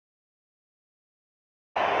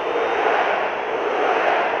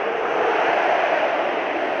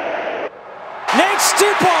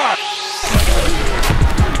Stupar!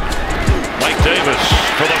 Mike Davis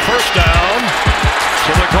for the first down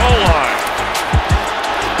to the goal line.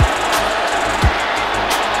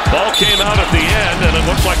 Ball came out at the end, and it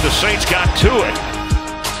looks like the Saints got to it.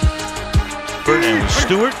 And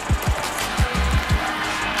Stewart.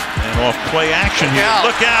 And off play action here.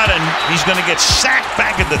 Look out, and he's going to get sacked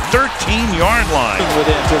back at the 13-yard line. With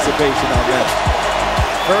anticipation on that.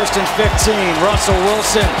 1st and 15, Russell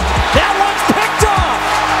Wilson. That one's picked off!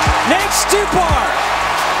 Nate Stupar!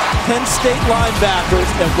 Penn State linebackers,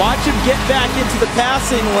 and watch him get back into the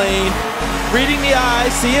passing lane. Reading the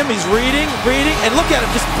eyes, see him, he's reading, and look at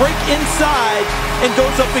him just break inside and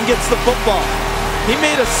goes up and gets the football. He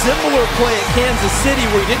made a similar play at Kansas City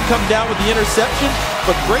where he didn't come down with the interception,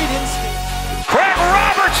 but great instinct. Craig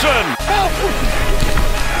Robertson!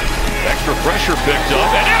 Extra pressure picked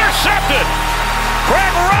up and intercepted!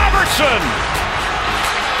 Craig Robertson!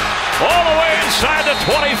 All the way inside the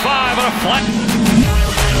 25 on a flat.